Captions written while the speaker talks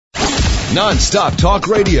Non-stop talk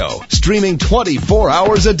radio, streaming 24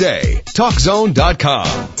 hours a day. TalkZone.com.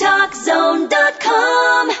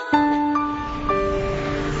 TalkZone.com.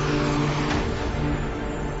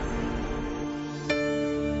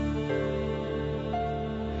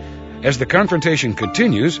 As the confrontation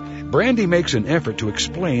continues, Brandy makes an effort to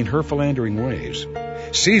explain her philandering ways.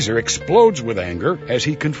 Caesar explodes with anger as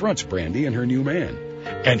he confronts Brandy and her new man,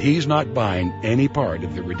 and he's not buying any part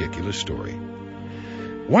of the ridiculous story.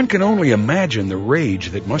 One can only imagine the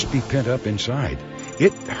rage that must be pent up inside.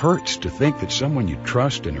 It hurts to think that someone you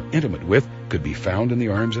trust and are intimate with could be found in the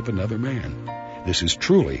arms of another man. This is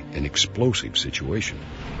truly an explosive situation.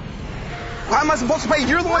 Why am I supposed to pay?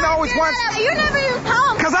 You're the one that always wants... You're never even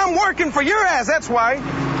home. Because I'm working for your ass, that's why.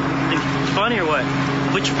 Funny or what?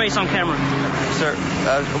 Put your face on camera. Sir,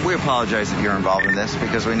 we apologize if you're involved in this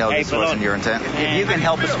because we know this wasn't your intent. If you can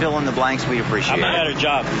help us fill in the blanks, we appreciate it. I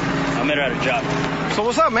met her at a job. So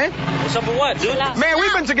what's up, man? What's up with what, dude? Man,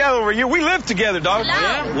 we've been together over a year. We live together, dog.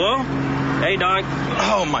 Yeah? Well, hey, dog.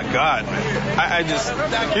 Oh, my God. I just...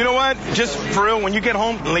 You know what? Just for real, when you get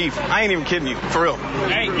home, leave. I ain't even kidding you. For real.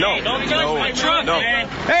 Hey, don't judge my truck, man.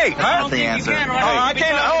 Hey, I don't think answer. you can.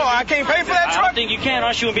 I can't pay for that truck? I don't think you can, or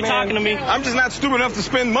else you wouldn't be talking to me. I'm just not stupid enough to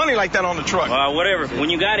spend money like that on the truck. Whatever. When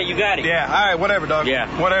you got it, you got it. Yeah, all right, whatever, dog. Yeah.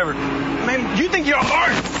 Whatever. Man, you think you're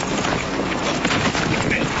hard?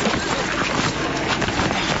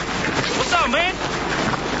 What's up, man?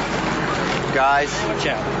 Guys, Watch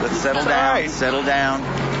out. let's settle down. All right. Settle down.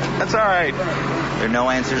 That's all right. There are no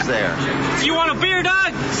answers there. So you want a beer,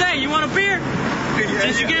 dog? Say, you want a beer?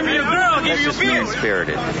 Since you gave me your girl, I'll give That's you a just beer.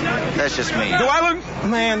 mean-spirited. That's just me. Do I look...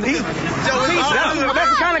 Man, that's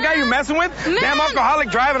the kind of guy you're messing with? Man. Damn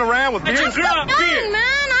alcoholic driving around with beer. Get your girl a beer.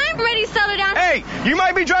 Man, I'm ready to settle down. Hey, you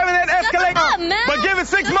might be driving that Escalade, up, man. but give it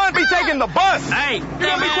 6 months, be taking the bus. Hey, You're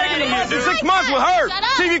going to be taking the bus in dude. 6 months with her. Shut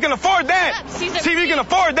up. See if you can afford that. Shut up. Caesar, See if you can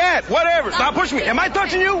afford that. Whatever. Stop pushing me. Am I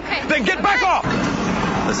touching you? Okay. Then get back off.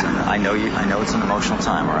 Listen, I know it's an emotional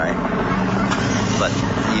time, all right? But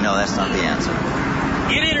you know that's not the answer.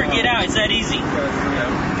 Get in or get out. It's that easy.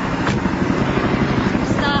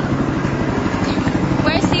 Stop.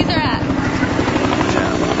 Where's Caesar at?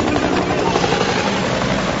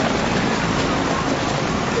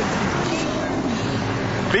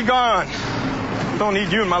 Be gone. Don't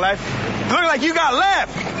need you in my life. Look like you got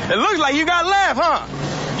left. It looks like you got left, huh?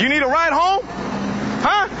 You need a ride home?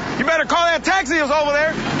 Huh? You better call that taxi that's over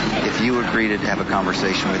there. If you agree to have a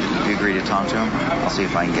conversation with him, if you agree to talk to him, I'll see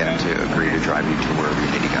if I can get him to agree to drive you to wherever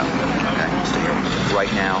you need to go. Okay? Stay here.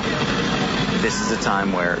 Right now, this is a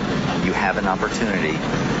time where you have an opportunity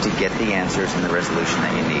to get the answers and the resolution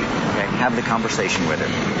that you need. Okay? Have the conversation with her.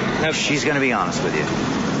 Now, she's going to be honest with you.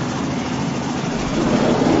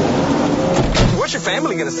 What's your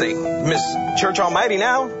family going to say? Miss Church Almighty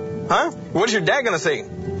now? Huh? What's your dad going to say?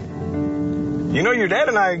 You know your dad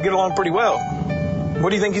and I get along pretty well. What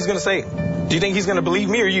do you think he's going to say? Do you think he's going to believe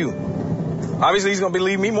me or you? Obviously, he's going to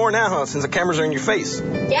believe me more now, huh, since the cameras are in your face.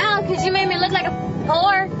 Yeah, because you made me look like a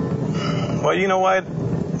whore. Well, you know what?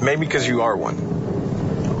 Maybe because you are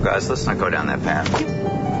one. Guys, let's not go down that path.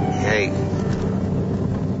 Hey,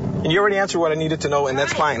 And you already answered what I needed to know, and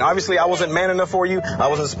that's fine. Obviously, I wasn't man enough for you. I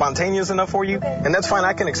wasn't spontaneous enough for you, and that's fine.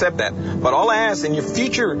 I can accept that. But all I ask in your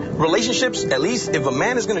future relationships, at least if a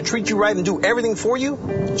man is going to treat you right and do everything for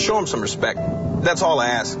you, show him some respect. That's all I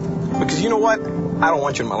ask. Because you know what? I don't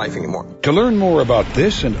want you in my life anymore. To learn more about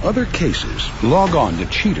this and other cases, log on to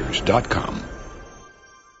Cheaters.com.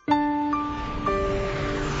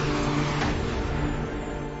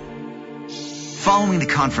 following the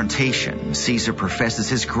confrontation, Caesar professes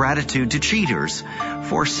his gratitude to Cheaters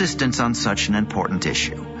for assistance on such an important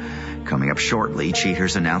issue. Coming up shortly,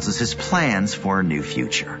 Cheaters announces his plans for a new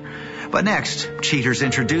future. But next, Cheaters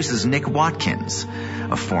introduces Nick Watkins,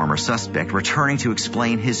 a former suspect returning to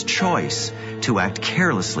explain his choice to act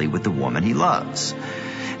carelessly with the woman he loves.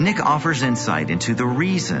 Nick offers insight into the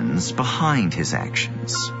reasons behind his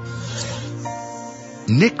actions.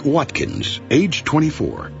 Nick Watkins, age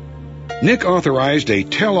 24. Nick authorized a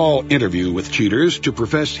tell-all interview with Cheaters to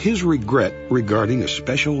profess his regret regarding a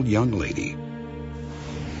special young lady.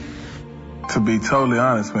 To be totally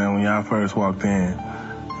honest, man, when y'all first walked in,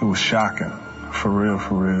 it was shocking. For real,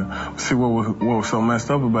 for real. See, what was so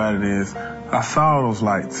messed up about it is I saw those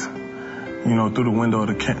lights, you know, through the window of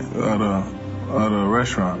the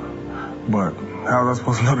restaurant. But how was I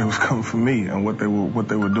supposed to know they was coming for me and what they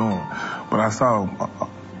were doing? But I saw,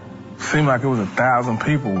 seemed like it was 1,000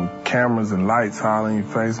 people with cameras and lights all in your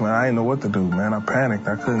face, man. I didn't know what to do, man. I panicked.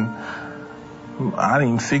 I couldn't, I didn't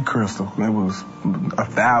even see Crystal. It was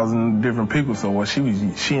 1,000 different people. So what she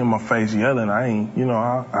in my face yelling, I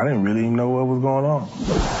didn't really even know what was going on.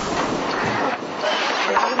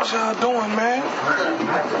 What y'all doing, man?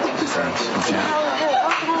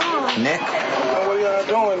 Nick? What are y'all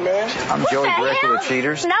doing, man? I'm Joey, director of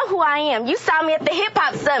Cheaters. You know who I am. You saw me at the hip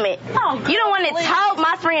hop summit. You the one that told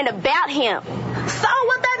my friend about him. So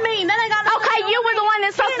what that mean? That ain't got nothing Okay, you were the one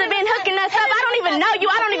that's supposed to have been hooking us up. I don't even know you.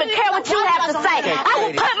 I don't even care what you have to say. I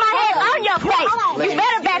will put my hands on your face. You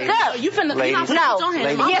better back up. You finna No.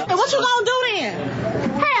 Yes, what you gonna do then?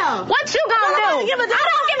 Hell. What you gonna do? I don't give a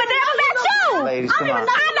damn about you. Ladies, come on.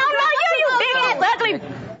 I don't know you big ass ugly.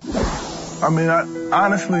 I mean,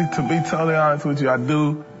 honestly, to be totally honest with you, I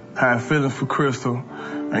do have feelings for Crystal.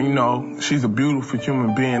 And, she's a beautiful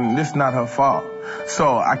human being, and it's not her fault.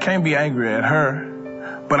 So I can't be angry at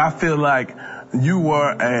her, but I feel like you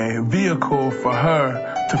were a vehicle for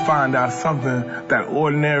her to find out something that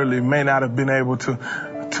ordinarily may not have been able to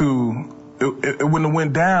it wouldn't have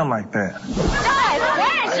went down like that.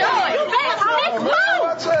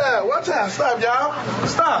 Watch out. Stop, y'all.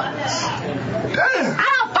 Stop. Damn. I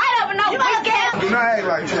don't fight over no big ass. Do not act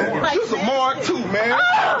like that. You're a mark too, man.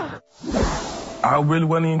 I really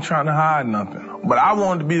wasn't even trying to hide nothing. But I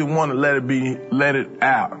wanted to be the one to let it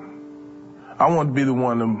out. I wanted to be the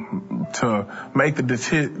one to make the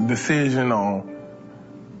decision on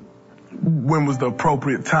when was the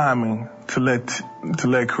appropriate timing to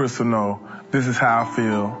let Crystal know this is how I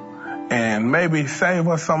feel, and maybe save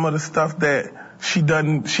her some of the stuff that she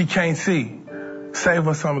can't see. Save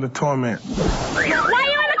her some of the torment. Why you in the car,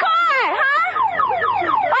 huh?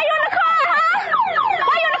 Why you in the car, huh?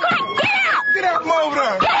 Why you in the car? Get out! Get out from over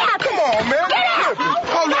there. Get out! Come on, man. Get out!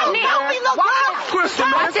 Hold up, man. Crystal,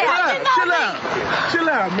 man. Chill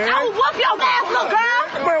out, man. I will whoop your ass, little girl.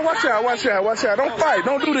 Man, watch out. Don't fight.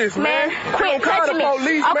 Don't do this, man. Quit touching me.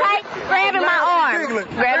 Police, okay? Man. Grabbing my arm.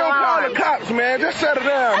 Don't call the cops, man. Just settle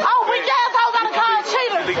down. Oh, we just gotta call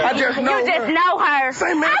Cheetah. I just know You just know her.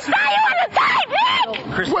 Say, man. I saw you on the tape,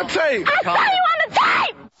 Nick! What tape? I saw you on the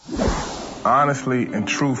tape! Honestly and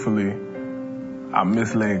truthfully, I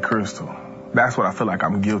misled Crystal. That's what I feel like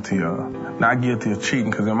I'm guilty of. Not guilty of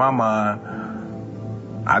cheating, because in my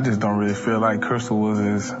mind, I just don't really feel like Crystal was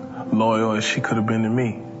as loyal as she could have been to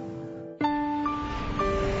me.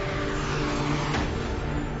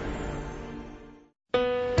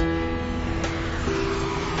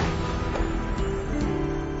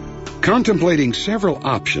 Contemplating several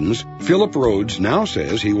options, Phillip Rhodes now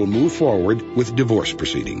says he will move forward with divorce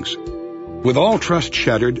proceedings. With all trust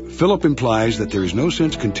shattered, Phillip implies that there is no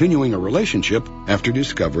sense continuing a relationship after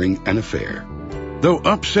discovering an affair. Though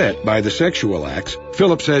upset by the sexual acts,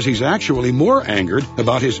 Phillip says he's actually more angered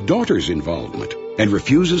about his daughter's involvement and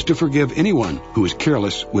refuses to forgive anyone who is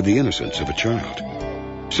careless with the innocence of a child.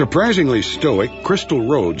 Surprisingly stoic, Crystal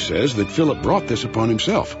Rhodes says that Phillip brought this upon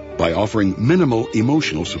himself by offering minimal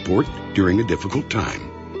emotional support during a difficult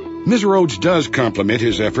time. Ms. Rhodes does compliment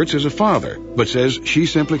his efforts as a father, but says she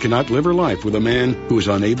simply cannot live her life with a man who is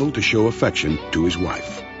unable to show affection to his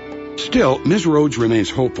wife. Still, Ms. Rhodes remains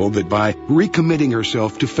hopeful that by recommitting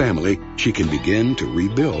herself to family, she can begin to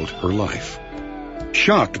rebuild her life.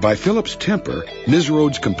 Shocked by Phillip's temper, Ms.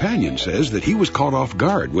 Rhodes' companion says that he was caught off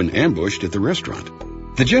guard when ambushed at the restaurant.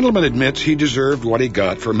 The gentleman admits he deserved what he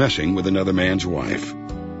got for messing with another man's wife.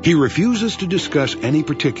 He refuses to discuss any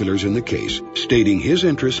particulars in the case, stating his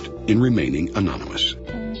interest in remaining anonymous.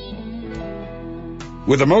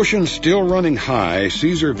 With emotions still running high,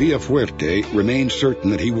 Cesar Villafuerte remains certain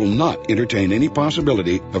that he will not entertain any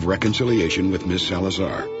possibility of reconciliation with Miss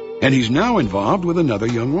Salazar, and he's now involved with another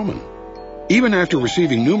young woman. Even after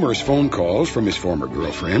receiving numerous phone calls from his former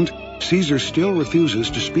girlfriend, Cesar still refuses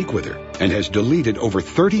to speak with her and has deleted over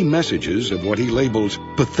 30 messages of what he labels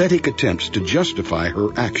pathetic attempts to justify her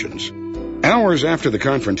actions. Hours after the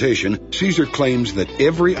confrontation, Cesar claims that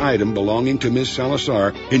every item belonging to Ms.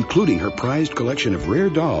 Salazar, including her prized collection of rare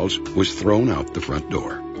dolls, was thrown out the front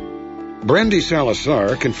door. Brandy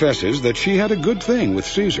Salazar confesses that she had a good thing with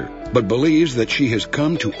Cesar, but believes that she has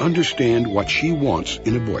come to understand what she wants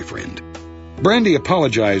in a boyfriend. Brandy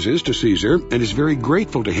apologizes to Cesar and is very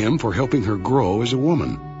grateful to him for helping her grow as a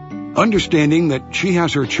woman. Understanding that she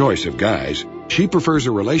has her choice of guys, she prefers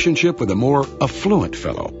a relationship with a more affluent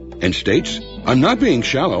fellow and states, "I'm not being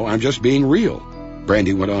shallow, I'm just being real."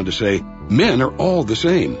 Brandy went on to say, "Men are all the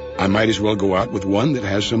same. I might as well go out with one that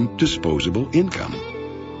has some disposable income."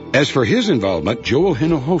 As for his involvement, Joel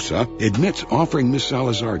Hinojosa admits offering Miss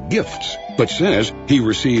Salazar gifts, but says he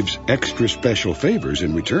receives extra special favors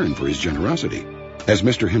in return for his generosity. As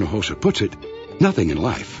Mr. Hinojosa puts it, nothing in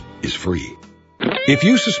life is free. If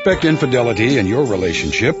you suspect infidelity in your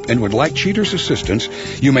relationship and would like Cheaters' assistance,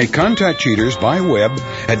 you may contact Cheaters by web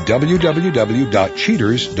at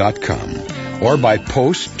www.cheaters.com or by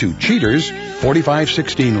post to Cheaters,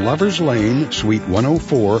 4516 Lovers Lane, Suite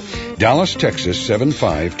 104, Dallas, Texas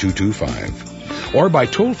 75225. Or by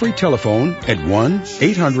toll-free telephone at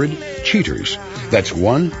 1-800-CHEATERS. That's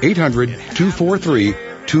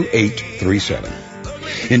 1-800-243-2837.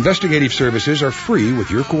 Investigative services are free with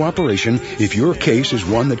your cooperation if your case is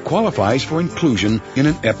one that qualifies for inclusion in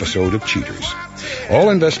an episode of Cheaters. All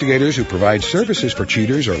investigators who provide services for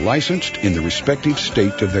Cheaters are licensed in the respective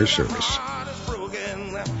state of their service.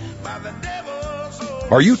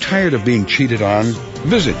 Are you tired of being cheated on?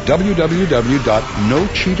 Visit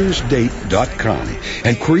www.nocheatersdate.com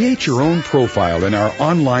and create your own profile in our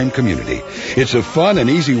online community. It's a fun and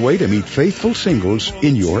easy way to meet faithful singles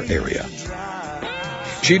in your area.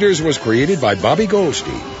 Cheaters was created by Bobby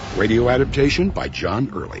Goldstein. Radio adaptation by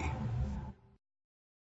John Early.